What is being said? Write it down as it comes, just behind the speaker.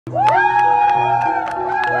Copy,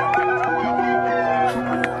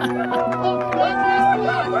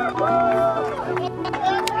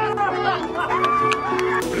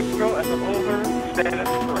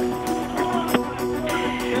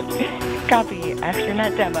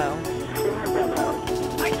 astronaut demo.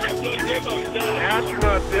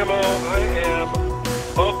 Astronaut demo, I am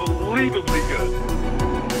unbelievably good.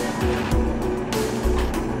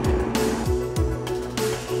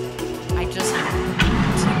 I just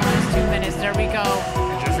 2 minutes, there we go.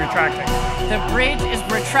 It's just retracting. The bridge is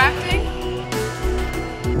retracting.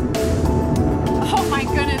 Oh my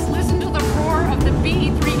goodness, listen to the roar of the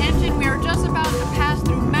BE3 engine. We are just about to pass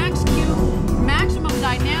through max Q, maximum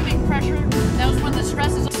dynamic pressure. That was when the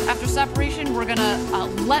stress is after separation. We're gonna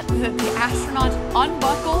let the astronauts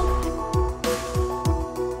unbuckle.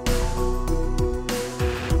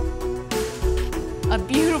 A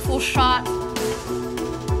beautiful shot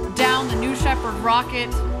down the New Shepard rocket,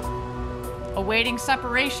 awaiting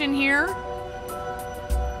separation here.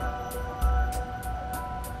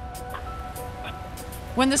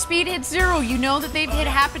 When the speed hits 0, you know that they've hit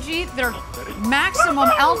apogee, their maximum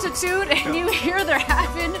altitude, and you hear they're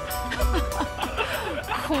having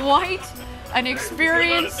quite an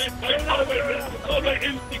experience.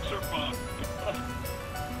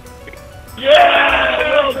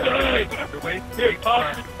 Yeah! Well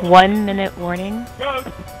done! 1 minute warning.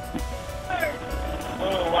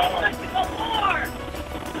 Oh, wow.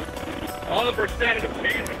 All of our standing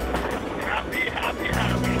amazing. Happy.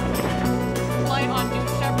 Flight on New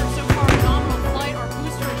Shepard. So